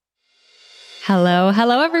Hello,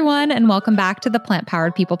 everyone, and welcome back to the Plant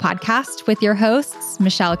Powered People podcast with your hosts,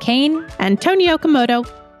 Michelle Kane and Tony Okamoto.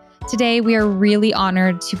 Today, we are really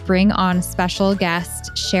honored to bring on special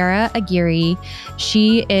guest, Shara Aguirre.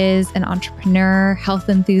 She is an entrepreneur, health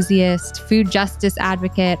enthusiast, food justice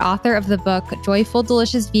advocate, author of the book, Joyful,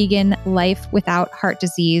 Delicious Vegan, Life Without Heart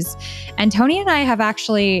Disease. And Tony and I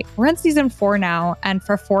we're in season 4 now. And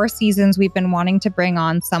for 4 seasons, we've been wanting to bring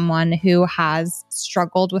on someone who has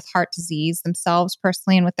struggled with heart disease themselves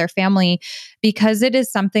personally and with their family, because it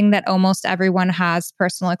is something that almost everyone has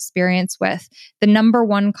personal experience with. The number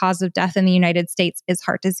one cause of death in the United States is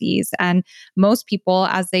heart disease. And most people,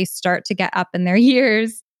 as they start to get up in their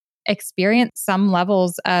years, experience some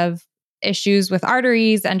levels of issues with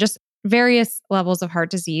arteries and just various levels of heart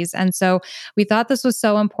disease. And so we thought this was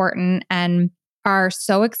so important and are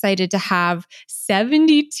so excited to have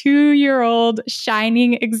 72-year-old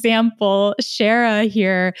shining example, Shara,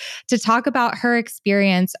 here to talk about her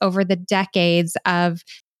experience over the decades of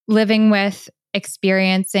living with,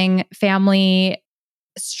 experiencing family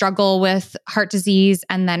struggle with heart disease,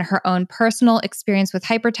 and then her own personal experience with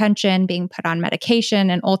hypertension, being put on medication,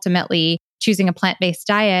 and ultimately choosing a plant-based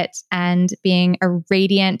diet and being a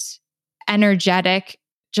radiant, energetic,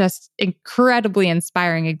 just incredibly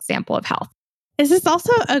inspiring example of health. This is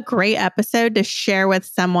also a great episode to share with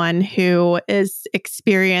someone who is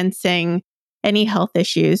experiencing any health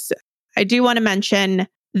issues. I do want to mention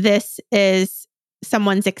this is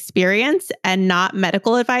someone's experience and not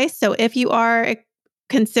medical advice. So if you are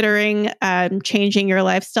considering changing your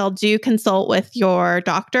lifestyle, do consult with your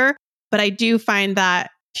doctor. But I do find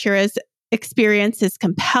that Shara's experience is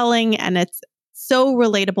compelling and it's so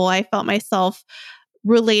relatable. I felt myself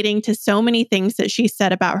relating to so many things that she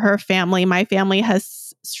said about her family. My family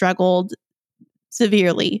has struggled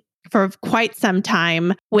severely for quite some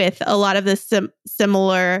time with a lot of the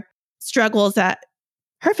similar struggles that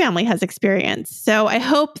her family has experienced. So I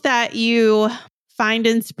hope that you find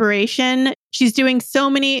inspiration. She's doing so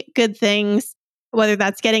many good things, whether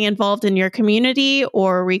that's getting involved in your community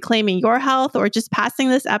or reclaiming your health or just passing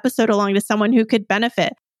this episode along to someone who could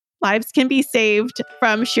benefit. Lives can be saved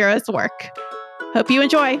from Shara's work. Hope you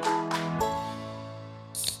enjoy.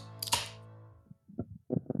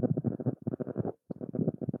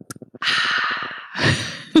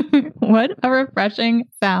 What a refreshing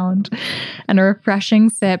sound and a refreshing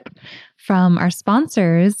sip from our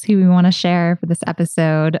sponsors who we want to share for this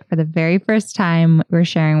episode. For the very first time, we're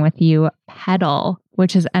sharing with you Petal,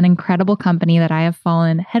 which is an incredible company that I have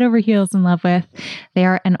fallen head over heels in love with. They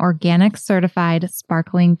are an organic certified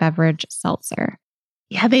sparkling beverage seltzer.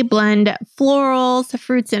 Yeah, they blend florals,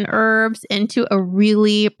 fruits, and herbs into a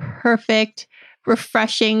really perfect,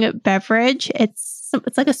 refreshing beverage. It's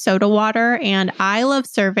like a soda water, and I love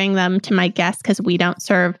serving them to my guests because we don't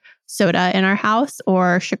serve soda in our house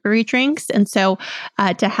or sugary drinks. And so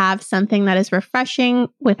to have something that is refreshing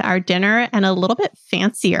with our dinner and a little bit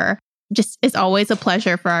fancier just is always a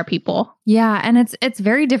pleasure for our people. Yeah, and it's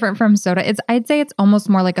very different from soda. I'd say it's almost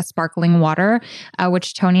more like a sparkling water,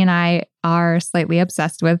 which Tony and I are slightly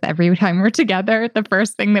obsessed with. Every time we're together, the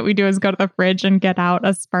first thing that we do is go to the fridge and get out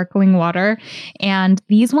a sparkling water. And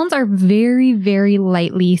these ones are very, very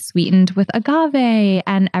lightly sweetened with agave,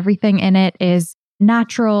 and everything in it is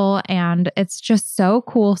natural. And it's just so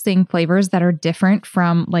cool seeing flavors that are different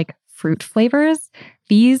from like fruit flavors.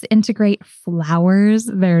 These integrate flowers.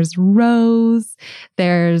 There's rose,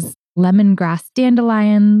 there's lemongrass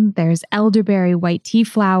dandelion, there's elderberry white tea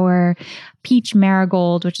flower, peach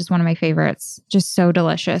marigold, which is one of my favorites. Just so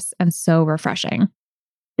delicious and so refreshing.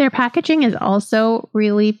 Their packaging is also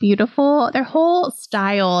really beautiful. Their whole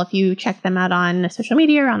style, if you check them out on social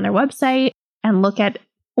media or on their website and look at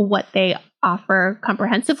what they offer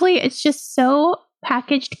comprehensively, it's just so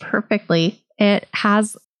packaged perfectly. It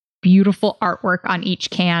has beautiful artwork on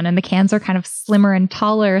each can, and the cans are kind of slimmer and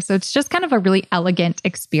taller. So it's just kind of a really elegant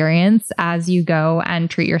experience as you go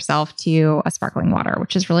and treat yourself to a sparkling water,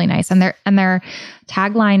 which is really nice. And their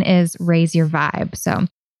tagline is raise your vibe. So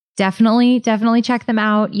definitely check them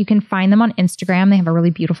out. You can find them on Instagram. They have a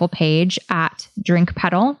really beautiful page at Drink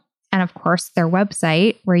Petal. And of course, their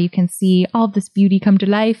website, where you can see all of this beauty come to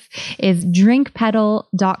life, is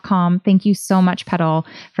drinkpetal.com. Thank you so much, Petal,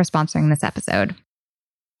 for sponsoring this episode.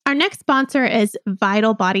 Our next sponsor is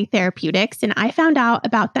Vital Body Therapeutics, and I found out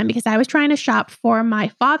about them because I was trying to shop for my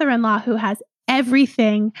father-in-law who has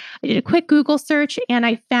everything. I did a quick Google search and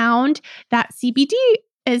I found that CBD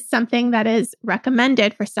is something that is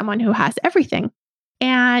recommended for someone who has everything.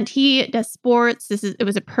 And he does sports. It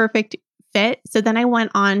was a perfect fit. So then I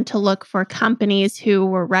went on to look for companies who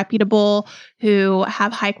were reputable, who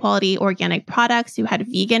have high quality organic products, who had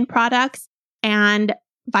vegan products. and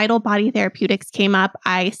Vital Body Therapeutics came up.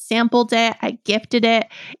 I sampled it, I gifted it,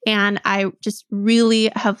 and I just really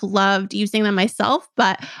have loved using them myself.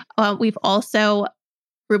 But we've also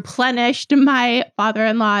replenished my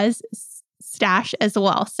father-in-law's stash as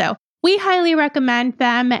well. So we highly recommend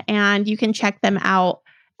them, and you can check them out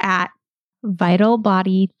at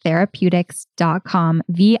vitalbodytherapeutics.com,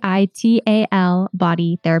 VITAL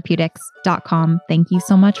bodytherapeutics.com. Thank you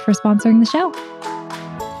so much for sponsoring the show.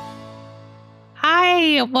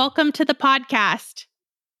 Hi, welcome to the podcast.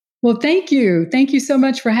 Well, thank you. Thank you so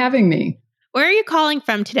much for having me. Where are you calling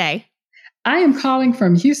from today? I am calling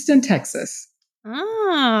from Houston, Texas.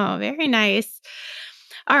 Oh, very nice.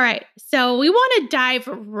 All right. So we want to dive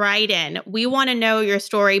right in. We want to know your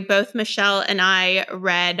story. Both Michelle and I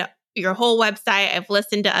read your whole website. I've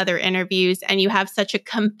listened to other interviews, and you have such a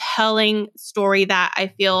compelling story that I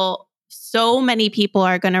feel so many people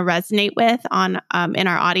are going to resonate with in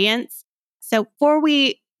our audience. So before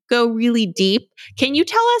we go really deep, can you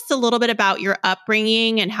tell us a little bit about your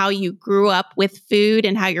upbringing and how you grew up with food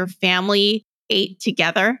and how your family ate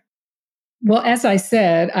together? Well, as I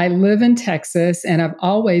said, I live in Texas and I've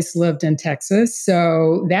always lived in Texas.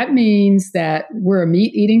 So that means that we're a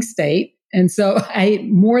meat eating state. And so I ate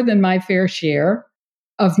more than my fair share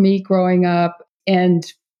of meat growing up. And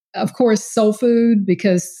of course, soul food,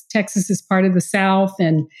 because Texas is part of the South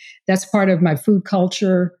and that's part of my food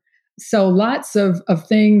culture. So lots of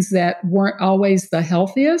things that weren't always the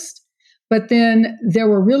healthiest, but then there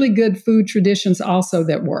were really good food traditions also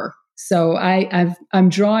that were. So I'm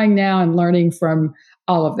drawing now and learning from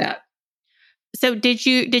all of that. So did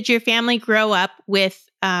your family grow up with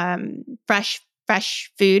fresh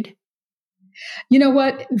food? You know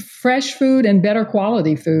what? Fresh food and better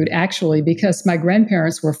quality food, actually, because my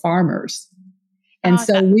grandparents were farmers. And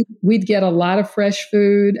so we'd get a lot of fresh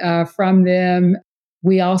food from them.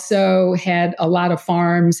 We also had a lot of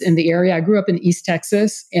farms in the area. I grew up in East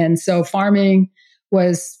Texas. And so farming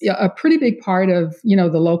was a pretty big part of, the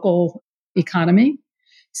local economy.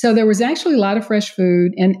 So there was actually a lot of fresh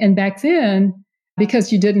food. And back then,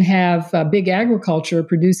 because you didn't have big agriculture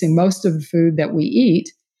producing most of the food that we eat,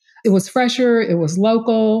 it was fresher, it was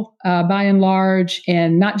local by and large,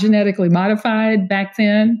 and not genetically modified back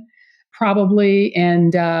then, probably.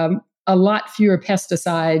 And a lot fewer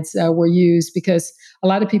pesticides were used because a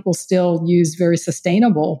lot of people still use very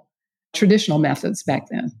sustainable traditional methods back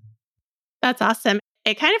then. That's awesome.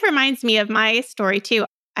 It kind of reminds me of my story too.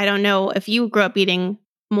 I don't know if you grew up eating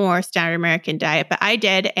more standard American diet, but I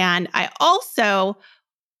did. And I also,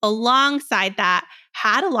 alongside that,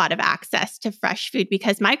 had a lot of access to fresh food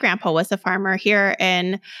because my grandpa was a farmer here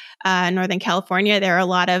in Northern California. There are a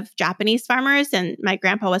lot of Japanese farmers, and my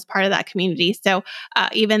grandpa was part of that community. So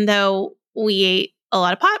even though we ate a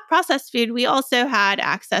lot of processed food, we also had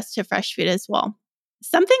access to fresh food as well.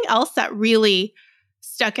 Something else that really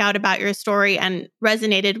stuck out about your story and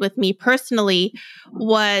resonated with me personally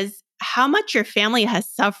was how much your family has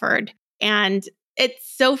suffered. And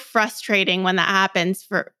it's so frustrating when that happens.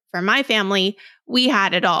 For my family, we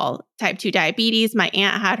had it all. Type 2 diabetes. My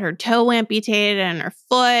aunt had her toe amputated and her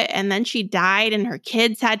foot, and then she died, and her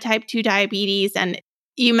kids had type 2 diabetes. And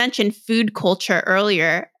you mentioned food culture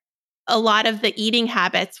earlier. A lot of the eating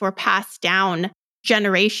habits were passed down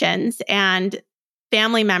generations, and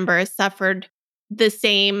family members suffered the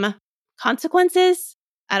same consequences.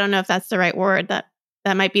 I don't know if that's the right word.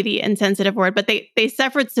 That might be the insensitive word, but they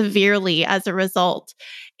suffered severely as a result.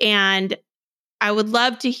 And I would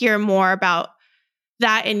love to hear more about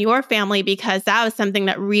that in your family, because that was something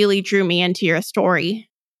that really drew me into your story.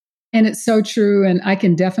 And it's so true. And I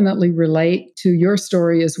can definitely relate to your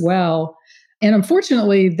story as well. And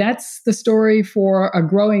unfortunately, that's the story for a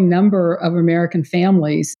growing number of American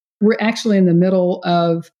families. We're actually in the middle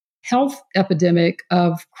of health epidemic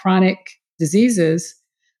of chronic diseases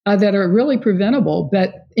that are really preventable.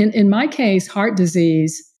 But in my case, heart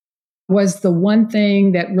disease was the one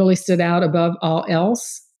thing that really stood out above all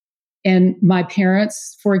else. And my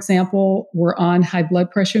parents, for example, were on high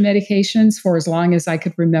blood pressure medications for as long as I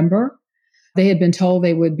could remember. They had been told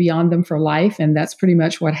they would be on them for life, and that's pretty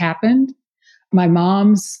much what happened. My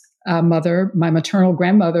mom's mother, my maternal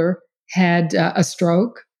grandmother, had a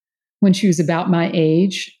stroke when she was about my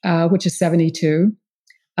age, which is 72,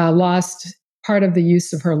 lost part of the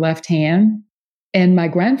use of her left hand. And my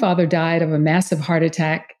grandfather died of a massive heart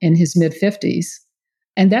attack in his mid-50s.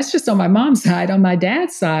 And that's just on my mom's side. On my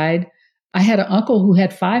dad's side, I had an uncle who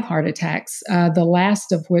had 5 heart attacks, the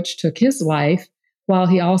last of which took his life, while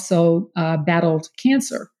he also battled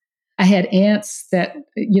cancer. I had aunts that,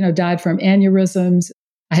 died from aneurysms.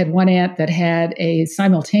 I had one aunt that had a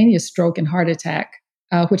simultaneous stroke and heart attack,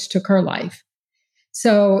 which took her life.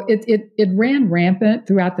 So it ran rampant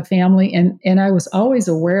throughout the family, and I was always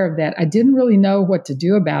aware of that. I didn't really know what to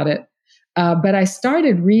do about it, but I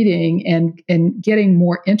started reading and getting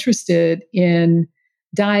more interested in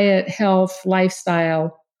diet, health,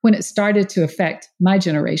 lifestyle when it started to affect my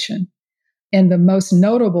generation. And the most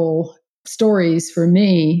notable stories for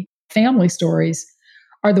me, family stories,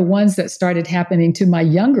 are the ones that started happening to my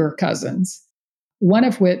younger cousins, one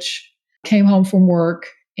of which came home from work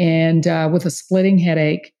and with a splitting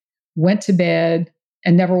headache, went to bed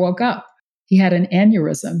and never woke up. He had an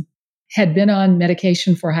aneurysm, had been on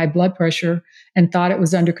medication for high blood pressure and thought it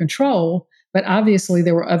was under control, but obviously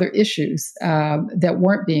there were other issues that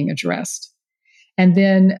weren't being addressed. And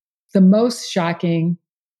then the most shocking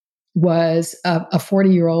was a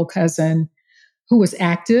 40-year-old cousin who was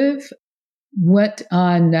active,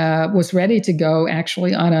 was ready to go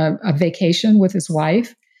actually on a vacation with his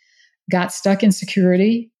wife, got stuck in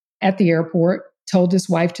security at the airport, told his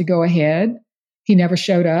wife to go ahead. He never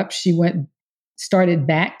showed up. She started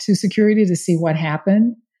back to security to see what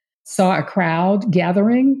happened, saw a crowd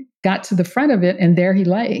gathering, got to the front of it, and there he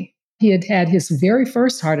lay. He had had his very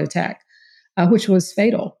first heart attack, which was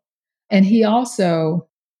fatal. And he also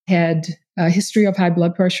had a history of high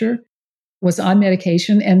blood pressure, was on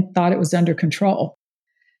medication, and thought it was under control.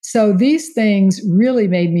 So these things really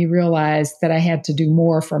made me realize that I had to do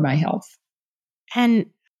more for my health. And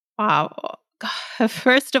wow,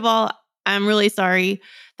 first of all, I'm really sorry.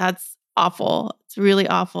 That's awful. It's really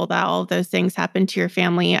awful that all of those things happened to your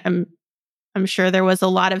family. I'm sure there was a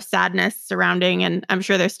lot of sadness surrounding, and I'm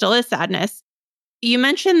sure there still is sadness. You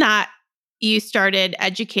mentioned that you started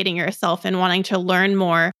educating yourself and wanting to learn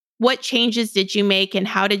more. What changes did you make, and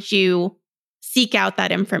how did you seek out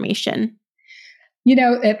that information? You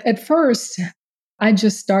know, at first, I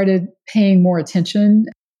just started paying more attention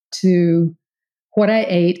to what I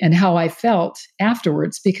ate and how I felt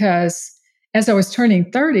afterwards, because as I was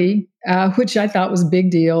turning 30, which I thought was a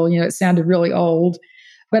big deal, it sounded really old,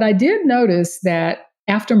 but I did notice that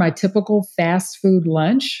after my typical fast food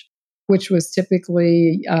lunch, which was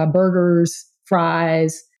typically burgers,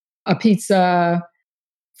 fries, a pizza,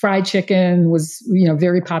 fried chicken was,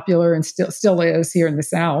 very popular and still is here in the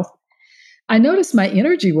South. I noticed my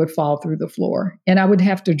energy would fall through the floor and I would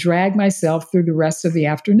have to drag myself through the rest of the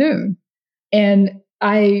afternoon. And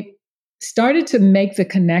I started to make the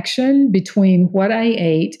connection between what I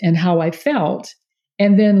ate and how I felt.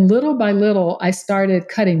 And then little by little, I started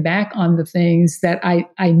cutting back on the things that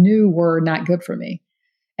I knew were not good for me.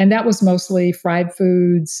 And that was mostly fried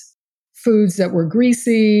foods, foods that were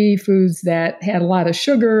greasy, foods that had a lot of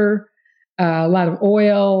sugar, a lot of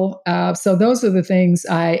oil. So those are the things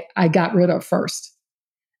I got rid of first,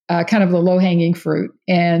 kind of the low-hanging fruit.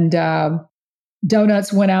 And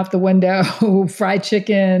donuts went out the window, fried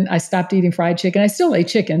chicken. I stopped eating fried chicken. I still ate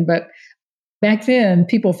chicken, but back then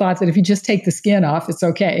people thought that if you just take the skin off, it's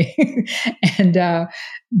okay.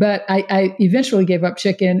 But I eventually gave up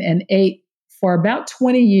chicken and ate for about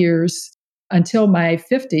 20 years until my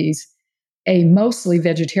 50s, a mostly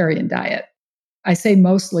vegetarian diet. I say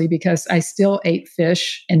mostly because I still ate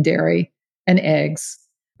fish and dairy and eggs,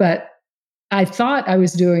 but I thought I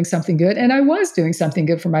was doing something good, and I was doing something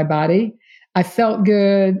good for my body. I felt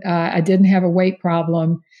good. I didn't have a weight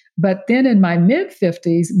problem. But then in my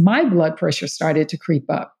mid-50s, my blood pressure started to creep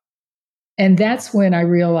up. And that's when I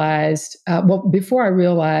realized, before I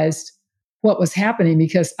realized what was happening,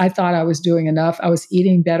 because I thought I was doing enough. I was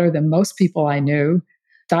eating better than most people I knew,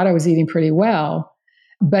 thought I was eating pretty well.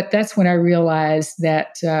 But that's when I realized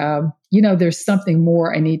that, there's something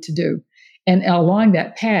more I need to do. And along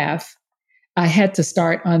that path, I had to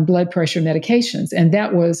start on blood pressure medications. And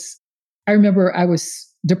I remember I was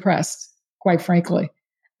depressed, quite frankly.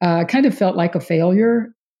 Kind of felt like a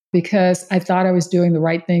failure because I thought I was doing the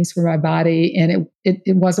right things for my body and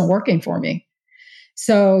it wasn't working for me.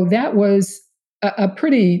 So that was a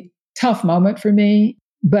pretty tough moment for me.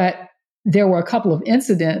 But there were a couple of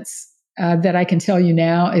incidents that I can tell you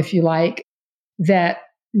now, if you like, that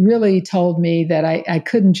really told me that I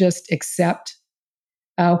couldn't just accept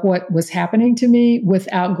what was happening to me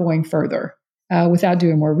without going further, without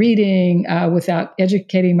doing more reading, without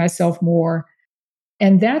educating myself more.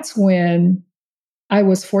 And that's when I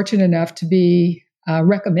was fortunate enough to be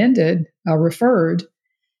referred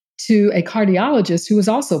to a cardiologist who was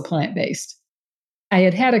also plant-based. I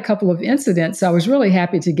had had a couple of incidents, so I was really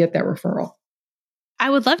happy to get that referral. I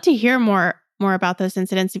would love to hear more about those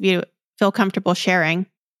incidents if you feel comfortable sharing.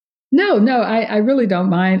 No, I really don't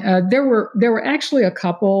mind. There were actually a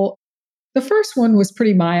couple. The first one was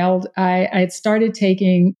pretty mild. I had started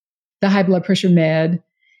taking the high blood pressure med,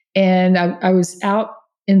 and I was out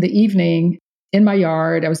in the evening in my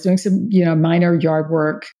yard. I was doing some, minor yard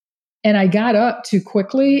work. And I got up too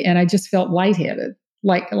quickly and I just felt lightheaded,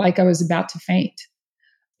 like I was about to faint.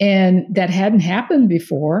 And that hadn't happened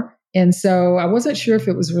before. And so I wasn't sure if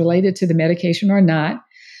it was related to the medication or not.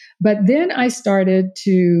 But then I started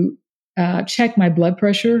to check my blood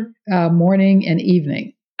pressure morning and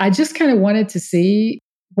evening. I just kind of wanted to see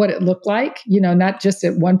what it looked like, not just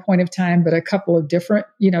at one point of time, but a couple of different,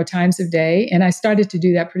 times of day. And I started to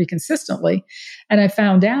do that pretty consistently. And I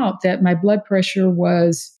found out that my blood pressure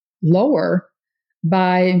was lower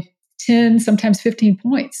by 10, sometimes 15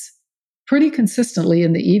 points pretty consistently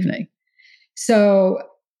in the evening. So,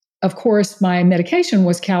 of course, my medication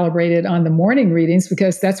was calibrated on the morning readings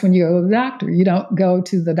because that's when you go to the doctor. You don't go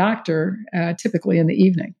to the doctor typically in the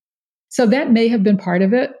evening. So that may have been part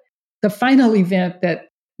of it. The final event that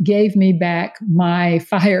gave me back my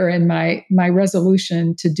fire and my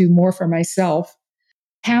resolution to do more for myself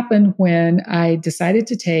happened when I decided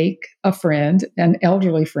to take a friend, an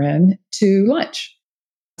elderly friend, to lunch.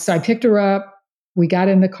 So I picked her up. We got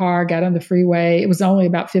in the car, got on the freeway. It was only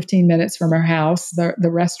about 15 minutes from our house,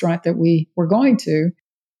 the restaurant that we were going to.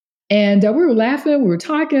 And we were laughing, we were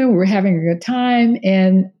talking, we were having a good time.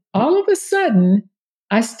 And all of a sudden,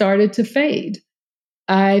 I started to fade.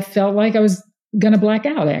 I felt like I was going to black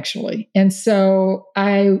out, actually. And so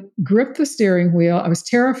I gripped the steering wheel. I was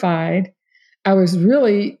terrified. I was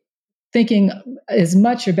really thinking as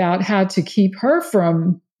much about how to keep her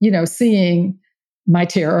from, seeing my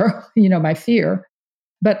terror, my fear.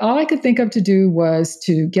 But all I could think of to do was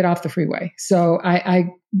to get off the freeway. So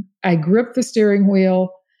I gripped the steering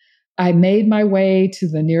wheel. I made my way to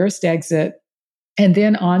the nearest exit and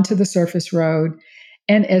then onto the surface road.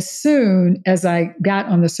 And as soon as I got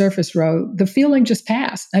on the surface road, the feeling just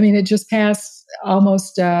passed. I mean, it just passed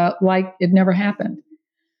almost like it never happened.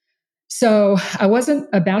 So I wasn't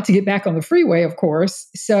about to get back on the freeway, of course.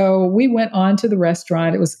 So we went on to the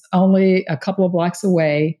restaurant. It was only a couple of blocks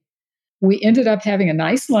away. We ended up having a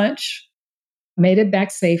nice lunch, made it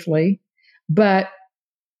back safely. But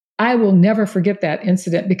I will never forget that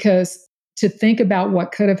incident because to think about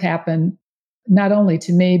what could have happened, not only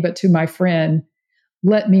to me, but to my friend,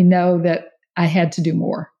 let me know that I had to do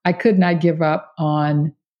more. I could not give up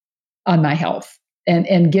on my health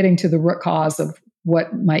and getting to the root cause of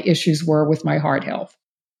what my issues were with my heart health.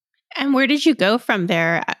 And where did you go from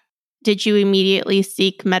there? Did you immediately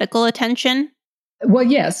seek medical attention? Well,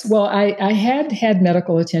 yes. Well, I had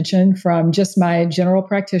medical attention from just my general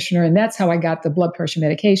practitioner, and that's how I got the blood pressure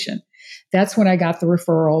medication. That's when I got the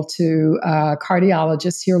referral to a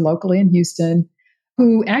cardiologist here locally in Houston,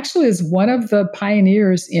 who actually is one of the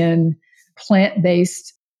pioneers in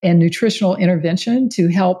plant-based and nutritional intervention to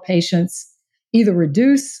help patients either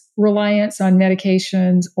reduce reliance on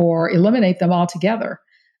medications or eliminate them altogether.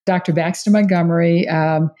 Dr. Baxter Montgomery,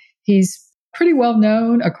 he's pretty well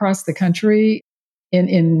known across the country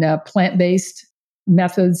in plant-based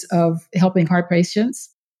methods of helping heart patients.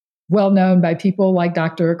 Well known by people like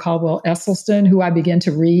Dr. Caldwell Esselstyn, who I began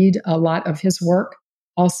to read a lot of his work.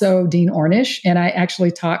 Also, Dean Ornish, and I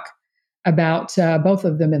actually talk about both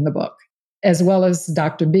of them in the book, as well as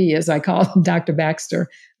Dr. B, as I call him, Dr. Baxter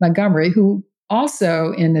Montgomery, who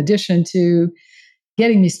also, in addition to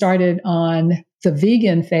getting me started on the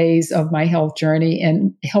vegan phase of my health journey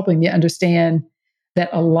and helping me understand that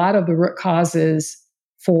a lot of the root causes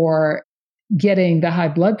for getting the high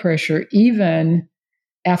blood pressure, even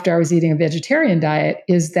after I was eating a vegetarian diet,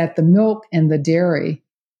 is that the milk and the dairy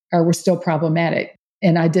were still problematic.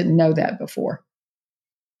 And I didn't know that before.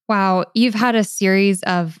 Wow. You've had a series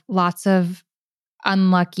of lots of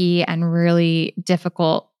unlucky and really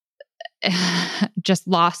difficult just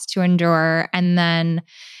loss to endure. And then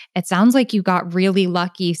it sounds like you got really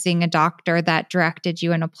lucky seeing a doctor that directed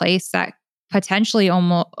you in a place that potentially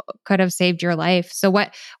almost could have saved your life. So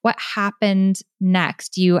what happened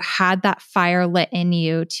next? You had that fire lit in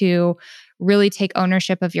you to really take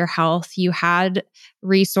ownership of your health. You had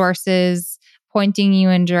resources pointing you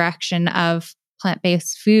in direction of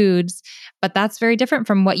plant-based foods, but that's very different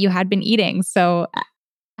from what you had been eating. So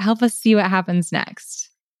help us see what happens next.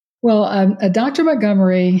 Well, Dr.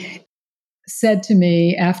 Montgomery said to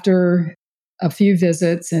me after a few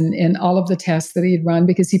visits and all of the tests that he'd run,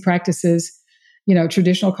 because he practices,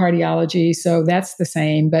 traditional cardiology, so that's the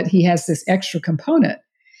same, but he has this extra component.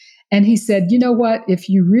 And he said, you know what, if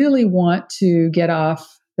you really want to get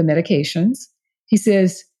off the medications, he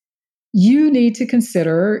says, you need to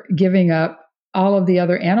consider giving up all of the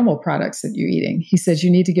other animal products that you're eating. He says,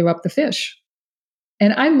 you need to give up the fish.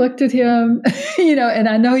 And I looked at him, and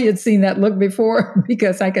I know he had seen that look before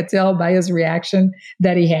because I could tell by his reaction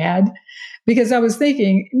that he had, because I was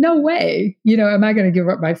thinking, no way, am I going to give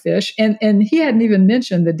up my fish? And he hadn't even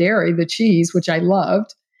mentioned the dairy, the cheese, which I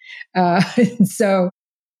loved. So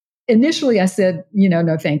initially I said,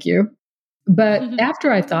 no, thank you. But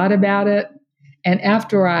after I thought about it, and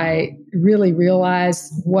after I really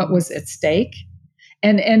realized what was at stake,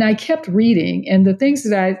 and I kept reading, and the things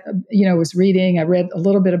that I, was reading, I read a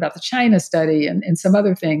little bit about the China study and some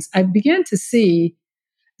other things. I began to see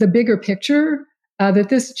the bigger picture, that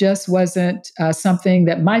this just wasn't something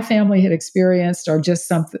that my family had experienced or just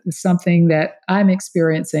something that I'm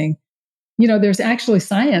experiencing. There's actually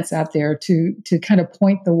science out there to kind of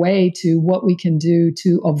point the way to what we can do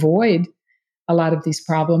to avoid a lot of these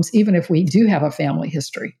problems, even if we do have a family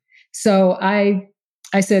history. So I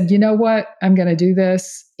said, you know what, I'm going to do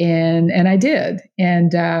this. And I did.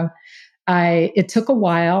 And it took a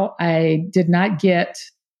while. I did not get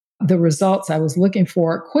the results I was looking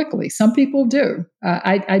for quickly. Some people do.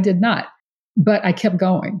 I did not, but I kept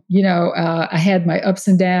going. I had my ups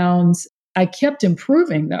and downs. I kept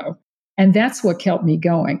improving though. And that's what kept me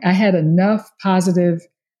going. I had enough positive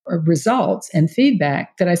results and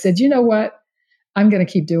feedback that I said, you know what, I'm going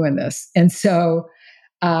to keep doing this. And so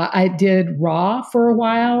I did raw for a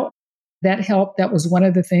while. That helped. That was one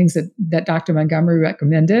of the things that Dr. Montgomery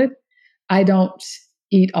recommended. I don't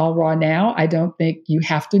eat all raw now. I don't think you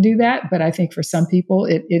have to do that, but I think for some people,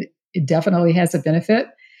 it definitely has a benefit.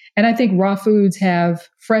 And I think raw foods have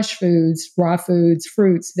fresh foods, raw foods,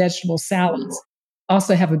 fruits, vegetables, salads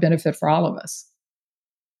also have a benefit for all of us.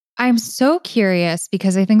 I'm so curious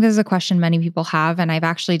because I think this is a question many people have, and I've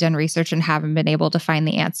actually done research and haven't been able to find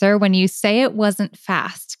the answer. When you say it wasn't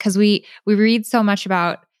fast, because we read so much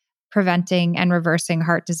about preventing and reversing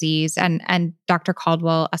heart disease, and Dr.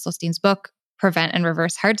 Caldwell Esselstyn's book, Prevent and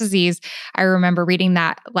Reverse Heart Disease, I remember reading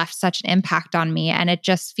that left such an impact on me. And it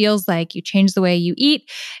just feels like you change the way you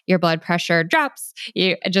eat, your blood pressure drops,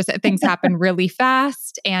 things happen really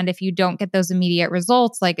fast. And if you don't get those immediate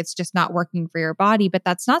results, like it's just not working for your body. But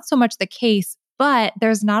that's not so much the case, but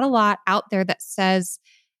there's not a lot out there that says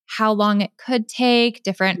how long it could take,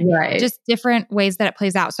 different ways that it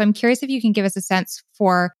plays out. So I'm curious if you can give us a sense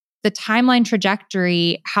for the timeline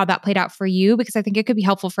trajectory, how that played out for you, because I think it could be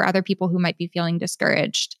helpful for other people who might be feeling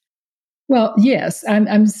discouraged. Well, yes,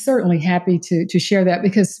 I'm certainly happy to share that,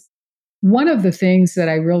 because one of the things that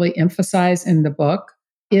I really emphasize in the book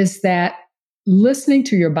is that listening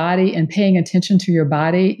to your body and paying attention to your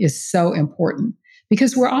body is so important,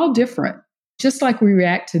 because we're all different. Just like we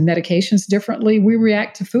react to medications differently, we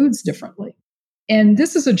react to foods differently. And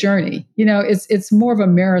this is a journey. It's more of a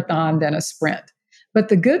marathon than a sprint. But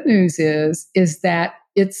the good news is that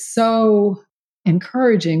it's so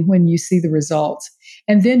encouraging when you see the results.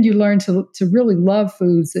 And then you learn to really love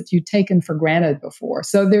foods that you've taken for granted before.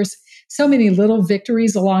 So there's so many little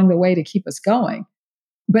victories along the way to keep us going.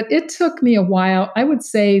 But it took me a while. I would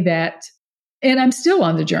say that, and I'm still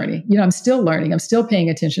on the journey. I'm still learning. I'm still paying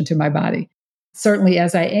attention to my body, certainly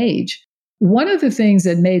as I age. One of the things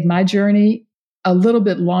that made my journey a little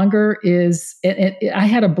bit longer is I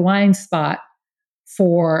had a blind spot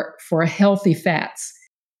for healthy fats.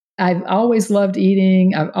 I've always loved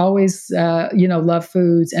eating. I've always, loved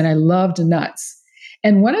foods, and I loved nuts.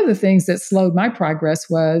 And one of the things that slowed my progress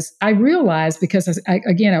was I realized, because I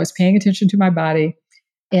was paying attention to my body,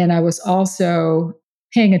 and I was also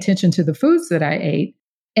paying attention to the foods that I ate.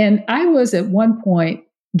 And I was at one point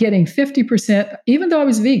getting 50%, even though I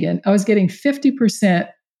was vegan, I was getting 50%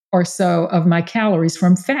 or so of my calories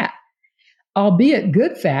from fat, albeit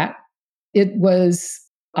good fat. It was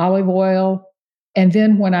olive oil. And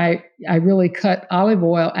then when I really cut olive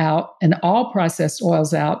oil out and all processed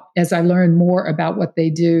oils out, as I learned more about what they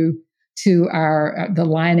do to the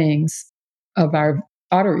linings of our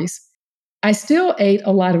arteries, I still ate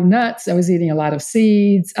a lot of nuts. I was eating a lot of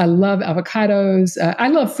seeds. I love avocados. I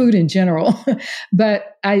love food in general,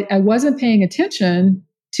 but I wasn't paying attention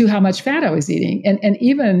to how much fat I was eating. And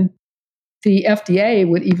even the FDA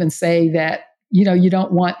would even say that you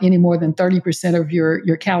don't want any more than 30% of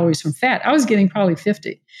your calories from fat. I was getting probably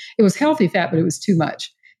 50. It was healthy fat, but it was too much.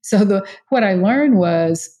 So what I learned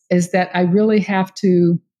is that I really have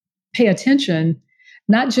to pay attention,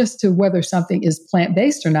 not just to whether something is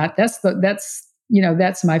plant-based or not.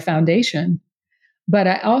 That's my foundation. But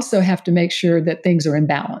I also have to make sure that things are in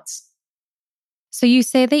balance. So you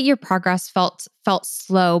say that your progress felt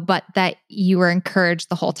slow, but that you were encouraged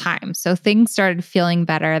the whole time. So things started feeling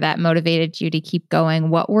better that motivated you to keep going.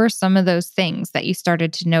 What were some of those things that you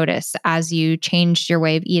started to notice as you changed your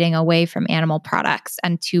way of eating away from animal products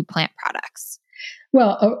and to plant products?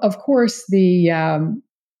 Well, of course, the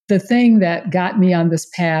thing that got me on this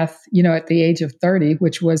path, at the age of 30,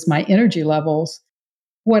 which was my energy levels,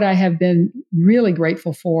 what I have been really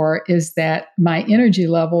grateful for is that my energy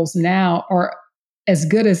levels now are as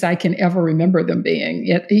good as I can ever remember them being,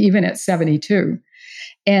 even at 72.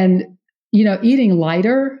 And, eating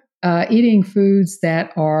lighter, eating foods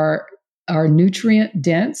that are nutrient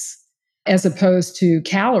dense as opposed to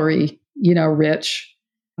calorie, rich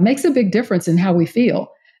makes a big difference in how we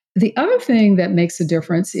feel. The other thing that makes a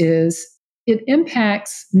difference is it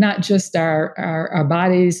impacts not just our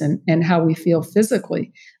bodies and how we feel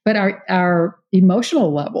physically, but our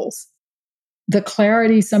emotional levels, the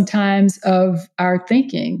clarity sometimes of our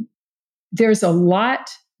thinking. There's a lot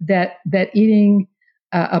that eating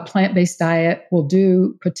a plant-based diet will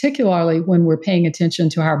do, particularly when we're paying attention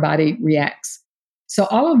to how our body reacts. So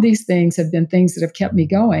all of these things have been things that have kept me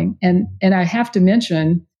going. And I have to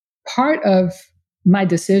mention, part of my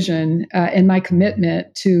decision and my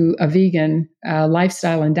commitment to a vegan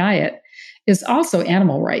lifestyle and diet is also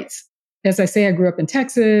animal rights. As I say, I grew up in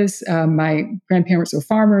Texas. My grandparents were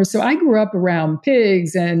farmers. So I grew up around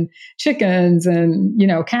pigs and chickens and,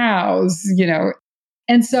 cows,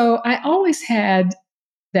 And so I always had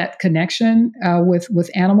that connection with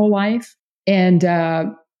animal life. And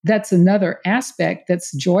that's another aspect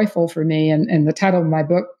that's joyful for me. And the title of my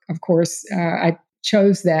book, of course, I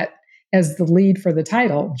chose that as the lead for the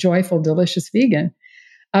title, Joyful, Delicious Vegan,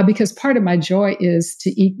 because part of my joy is to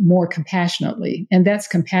eat more compassionately. And that's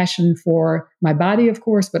compassion for my body, of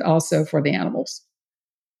course, but also for the animals.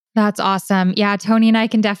 That's awesome. Yeah, Tony and I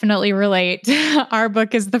can definitely relate. Our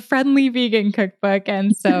book is the Friendly Vegan Cookbook.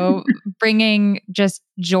 And so bringing just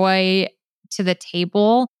joy to the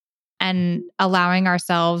table and allowing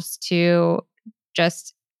ourselves to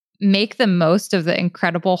just make the most of the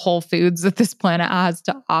incredible whole foods that this planet has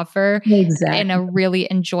to offer in a really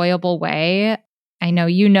enjoyable way. I know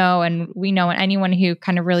and we know, and anyone who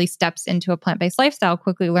kind of really steps into a plant-based lifestyle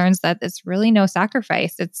quickly learns that it's really no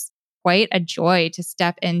sacrifice. It's quite a joy to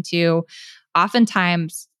step into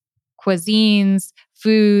oftentimes cuisines,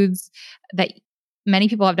 foods that many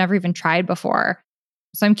people have never even tried before.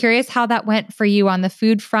 So I'm curious how that went for you on the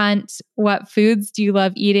food front. What foods do you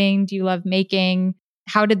love eating? Do you love making?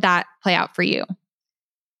 How did that play out for you?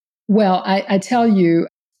 Well, I tell you,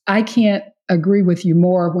 I can't agree with you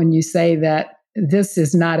more when you say that this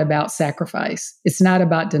is not about sacrifice. It's not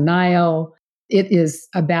about denial. It is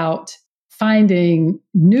about finding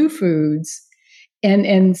new foods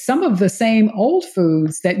and some of the same old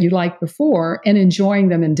foods that you liked before and enjoying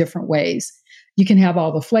them in different ways. You can have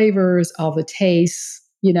all the flavors, all the tastes,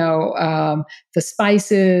 the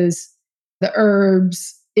spices, the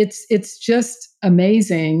herbs. It's just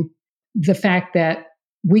amazing the fact that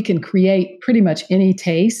we can create pretty much any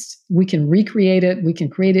taste. We can recreate it. We can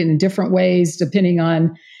create it in different ways depending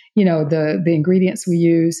on, the ingredients we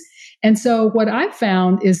use. And so what I've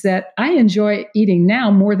found is that I enjoy eating now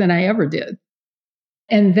more than I ever did.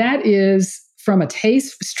 And that is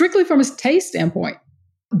strictly from a taste standpoint.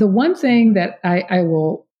 The one thing that I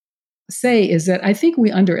will say is that I think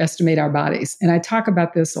we underestimate our bodies. And I talk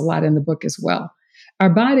about this a lot in the book as well. Our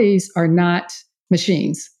bodies are not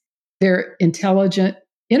machines. They're intelligent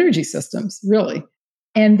energy systems, really.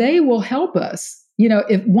 And they will help us.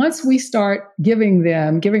 If once we start giving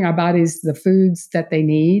our bodies the foods that they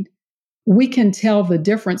need, we can tell the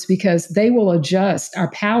difference because they will adjust.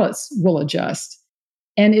 Our palates will adjust.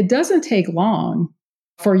 And it doesn't take long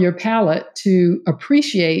for your palate to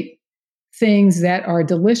appreciate things that are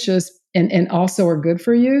delicious and also are good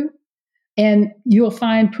for you. And you'll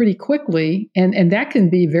find pretty quickly, and that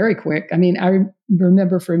can be very quick. I mean, I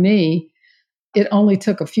remember for me, it only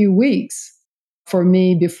took a few weeks for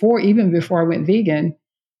me even before I went vegan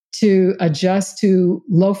to adjust to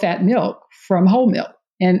low-fat milk from whole milk.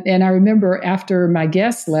 And I remember after my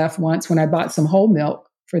guests left once when I bought some whole milk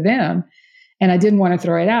for them and I didn't want to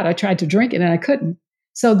throw it out, I tried to drink it and I couldn't.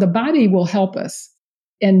 So the body will help us.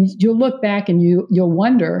 And you'll look back and you'll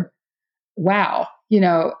wonder, wow,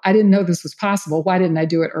 I didn't know this was possible. Why didn't I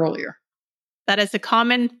do it earlier? That is a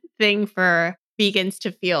common thing for vegans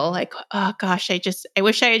to feel like, oh gosh, I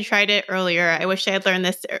wish I had tried it earlier. I wish I had learned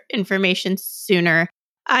this information sooner.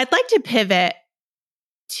 I'd like to pivot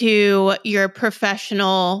to your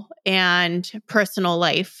professional and personal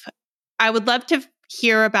life. I would love to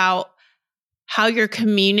hear about how your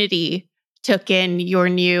community took in your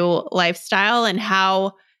new lifestyle and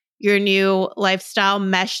how your new lifestyle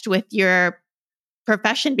meshed with your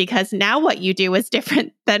profession, because now what you do is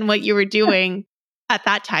different than what you were doing at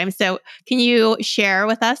that time. So can you share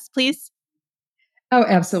with us, please? Oh,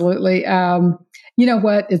 absolutely. You know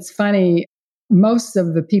what? It's funny. most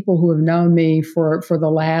of the people who have known me for the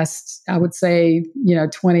last, I would say,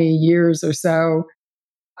 20 years or so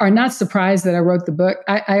are not surprised that I wrote the book.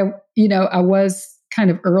 I was kind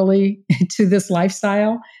of early to this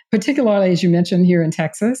lifestyle, particularly as you mentioned here in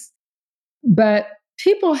Texas. But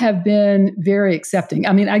people have been very accepting.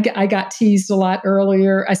 I mean, I got teased a lot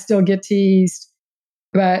earlier. I still get teased,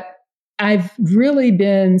 but I've really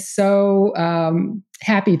been so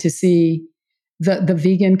happy to see the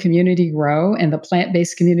vegan community grow and the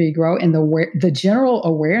plant-based community grow, and the general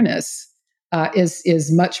awareness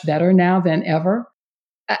is much better now than ever.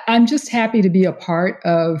 I'm just happy to be a part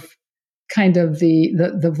of kind of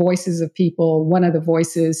the voices of people, one of the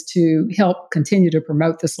voices to help continue to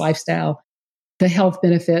promote this lifestyle, the health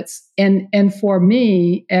benefits. And for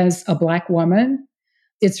me, as a Black woman,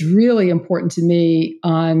 it's really important to me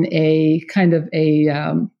on a kind of a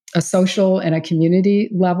social and a community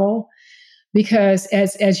level, because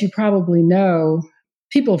as you probably know,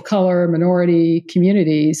 people of color, minority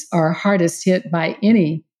communities are hardest hit by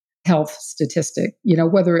any health statistic,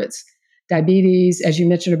 whether it's diabetes, as you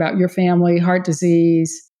mentioned about your family, heart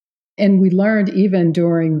disease. And we learned even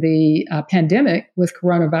during the pandemic with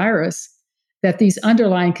coronavirus that these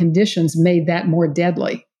underlying conditions made that more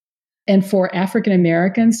deadly. And for African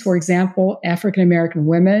Americans, for example, African American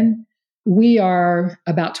women, we are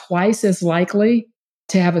about twice as likely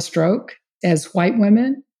to have a stroke as white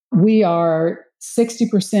women. We are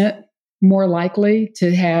 60% more likely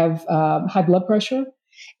to have high blood pressure,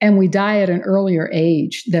 and we die at an earlier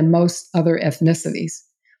age than most other ethnicities.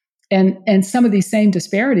 And some of these same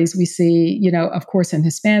disparities we see, of course, in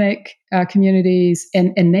Hispanic communities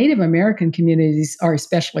and Native American communities are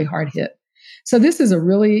especially hard hit. So this is a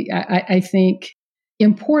really, I think,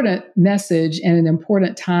 important message and an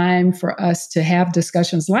important time for us to have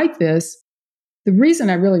discussions like this. The reason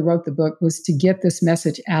I really wrote the book was to get this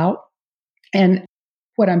message out. And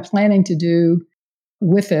what I'm planning to do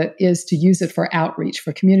with it is to use it for outreach,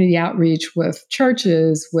 for community outreach with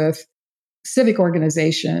churches, with civic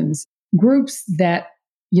organizations, groups that,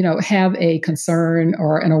 have a concern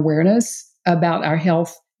or an awareness about our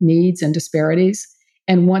health needs and disparities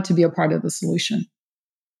and want to be a part of the solution.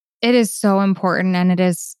 It is so important, and it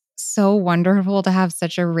is so wonderful to have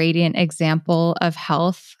such a radiant example of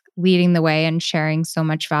health leading the way and sharing so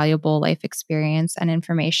much valuable life experience and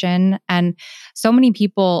information. And so many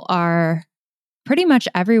people are, pretty much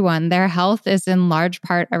everyone, their health is in large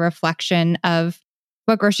part a reflection of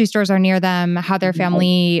what grocery stores are near them, how their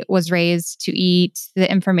family was raised to eat,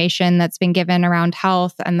 the information that's been given around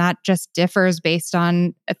health. And that just differs based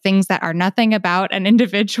on things that are nothing about an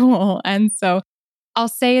individual. And so I'll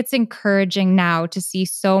say it's encouraging now to see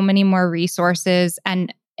so many more resources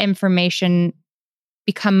and information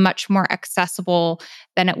become much more accessible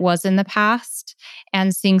than it was in the past,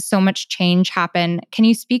 and seeing so much change happen. Can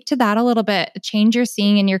you speak to that a little bit? The change you're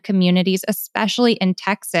seeing in your communities, especially in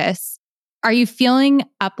Texas. Are you feeling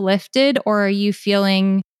uplifted, or are you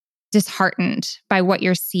feeling disheartened by what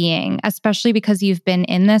you're seeing, especially because you've been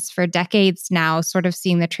in this for decades now, sort of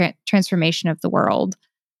seeing the transformation of the world?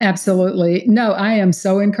 Absolutely. No, I am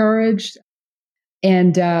so encouraged.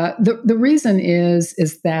 And the reason is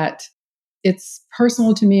that it's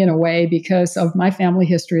personal to me in a way because of my family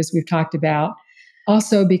history, as we've talked about.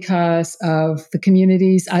 Also because of the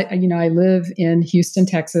communities. I live in Houston,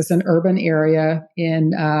 Texas, an urban area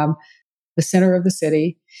in the center of the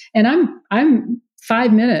city, and I'm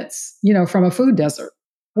 5 minutes, from a food desert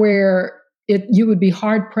where you would be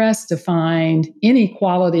hard pressed to find any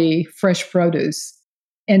quality fresh produce.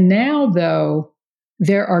 And now, though,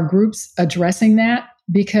 there are groups addressing that,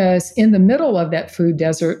 because in the middle of that food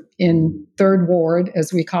desert in Third Ward,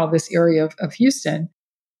 as we call this area of Houston,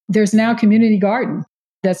 there's now a community garden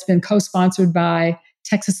that's been co-sponsored by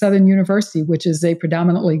Texas Southern University, which is a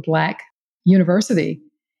predominantly Black university.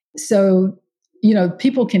 So,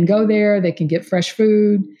 people can go there, they can get fresh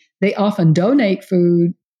food. They often donate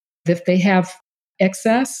food if they have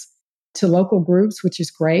excess to local groups, which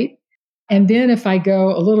is great. And then if I go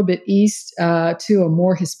a little bit east to a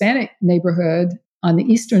more Hispanic neighborhood on the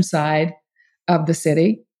eastern side of the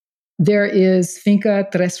city, there is Finca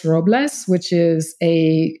Tres Robles, which is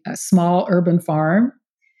a small urban farm.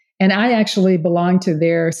 And I actually belong to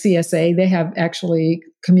their CSA. They have actually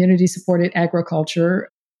community-supported agriculture.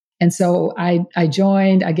 And so I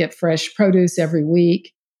joined, I get fresh produce every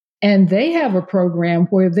week. And they have a program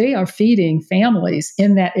where they are feeding families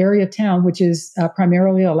in that area of town, which is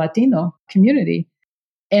primarily a Latino community.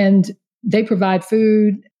 And they provide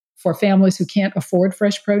food for families who can't afford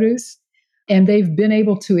fresh produce. And they've been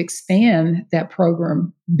able to expand that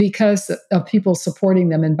program because of people supporting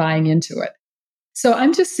them and buying into it. So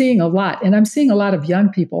I'm just seeing a lot, and I'm seeing a lot of young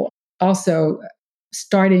people also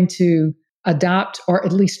starting to adopt or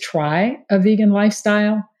at least try a vegan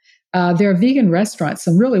lifestyle. There are vegan restaurants,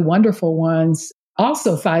 some really wonderful ones,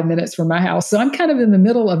 also 5 minutes from my house. So I'm kind of in the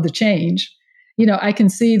middle of the change. I can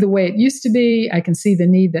see the way it used to be. I can see the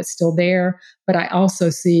need that's still there, but I also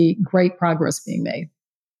see great progress being made.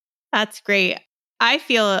 That's great. I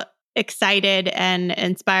feel excited and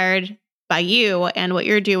inspired by you and what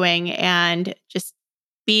you're doing, and just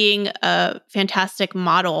being a fantastic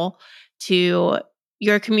model to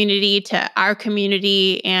your community, to our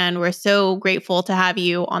community. And we're so grateful to have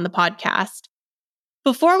you on the podcast.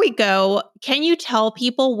 Before we go, can you tell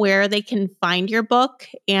people where they can find your book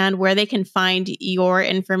and where they can find your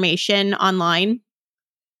information online?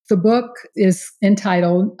 The book is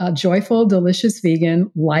entitled Joyful, Delicious Vegan,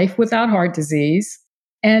 Life Without Heart Disease.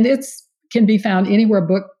 And it can be found anywhere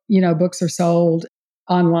books are sold,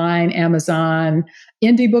 online, Amazon,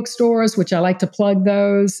 indie bookstores, which I like to plug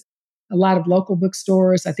those. A lot of local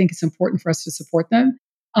bookstores. I think it's important for us to support them.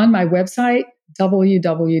 On my website,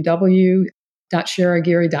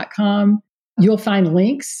 www.sharageary.com, you'll find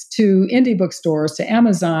links to indie bookstores, to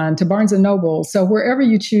Amazon, to Barnes & Noble. So wherever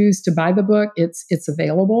you choose to buy the book, it's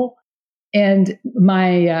available. And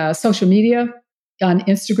my social media on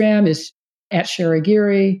Instagram is at Shara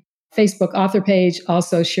Aguirre. Facebook author page,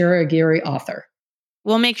 also Shara Aguirre author.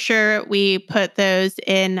 We'll make sure we put those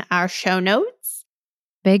in our show notes.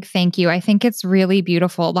 Big thank you. I think it's really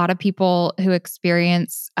beautiful. A lot of people who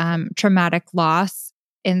experience traumatic loss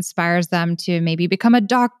inspires them to maybe become a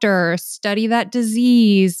doctor, study that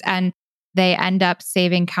disease, and they end up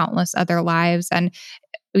saving countless other lives. And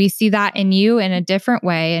we see that in you in a different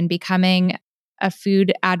way, in becoming a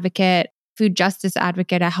food advocate, food justice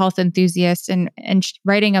advocate, a health enthusiast, and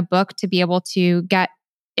writing a book to be able to get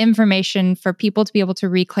information for people to be able to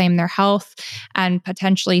reclaim their health and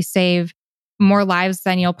potentially save more lives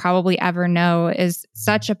than you'll probably ever know is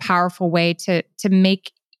such a powerful way to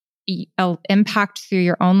make an impact through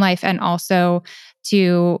your own life, and also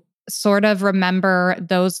to sort of remember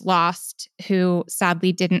those lost who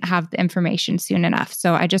sadly didn't have the information soon enough.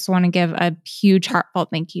 So I just want to give a huge heartfelt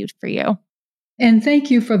thank you for you. And thank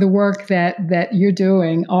you for the work that you're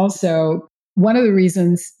doing. Also, one of the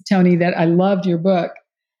reasons, Toni, that I loved your book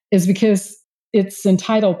is because it's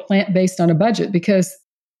entitled Plant-Based on a Budget, because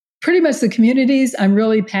pretty much the communities I'm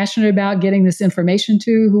really passionate about getting this information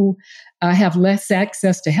to, who have less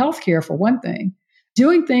access to healthcare, for one thing.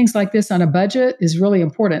 Doing things like this on a budget is really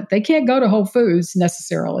important. They can't go to Whole Foods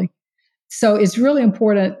necessarily. So it's really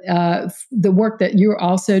important, the work that you're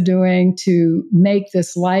also doing to make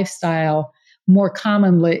this lifestyle more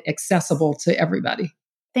commonly accessible to everybody.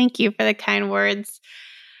 Thank you for the kind words.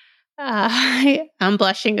 I'm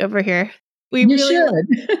blushing over here. We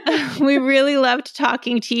really loved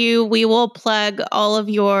talking to you. We will plug all of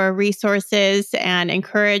your resources and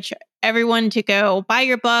encourage everyone to go buy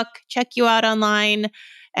your book, check you out online,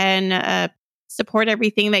 and support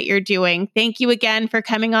everything that you're doing. Thank you again for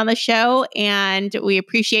coming on the show, and we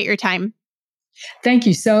appreciate your time. Thank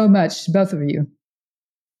you so much, both of you.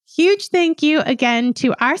 Huge thank you again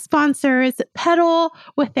to our sponsors, Petal,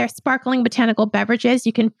 with their sparkling botanical beverages.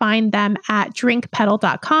 You can find them at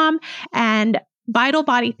drinkpetal.com, and Vital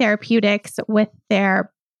Body Therapeutics with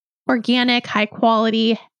their organic, high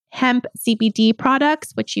quality hemp CBD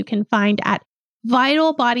products, which you can find at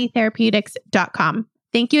vitalbodytherapeutics.com.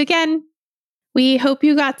 Thank you again. We hope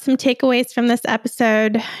you got some takeaways from this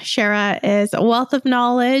episode. Shara is a wealth of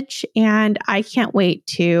knowledge, and I can't wait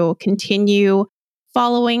to continue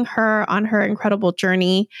following her on her incredible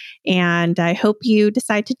journey. And I hope you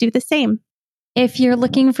decide to do the same. If you're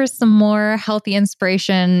looking for some more healthy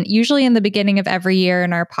inspiration, usually in the beginning of every year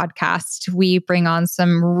in our podcast, we bring on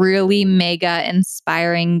some really mega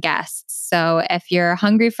inspiring guests. So if you're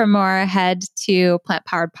hungry for more, head to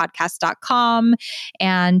plantpoweredpodcast.com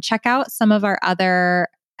and check out some of our other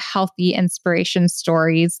healthy inspiration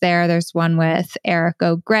stories there. There's one with Eric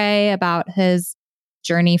O'Grey about his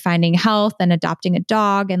journey finding health and adopting a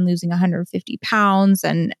dog and losing 150 pounds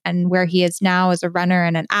and where he is now as a runner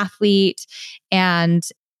and an athlete, and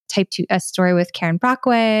a story with Karen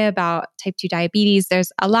Brockway about type 2 diabetes.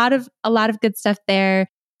 There's a lot of good stuff there.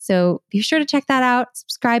 So be sure to check that out.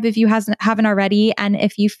 Subscribe if you haven't already. And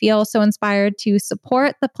if you feel so inspired to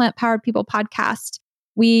support the Plant Powered People podcast,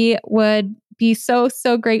 we would be so,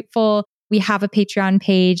 so grateful. We have a Patreon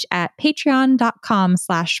page at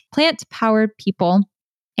patreon.com/plantpoweredpeople.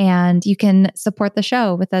 And you can support the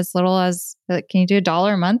show with as little as, can you do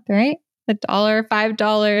 $1 a month, right? $1,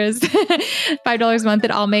 $5, $5 a month.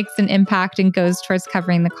 It all makes an impact and goes towards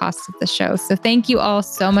covering the costs of the show. So thank you all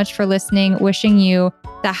so much for listening. Wishing you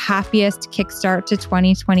the happiest kickstart to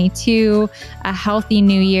 2022, a healthy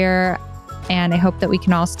new year. And I hope that we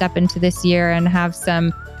can all step into this year and have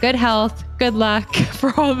some good health, good luck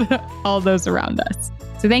for all those around us.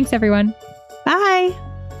 So thanks, everyone. Bye.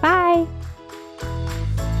 Bye.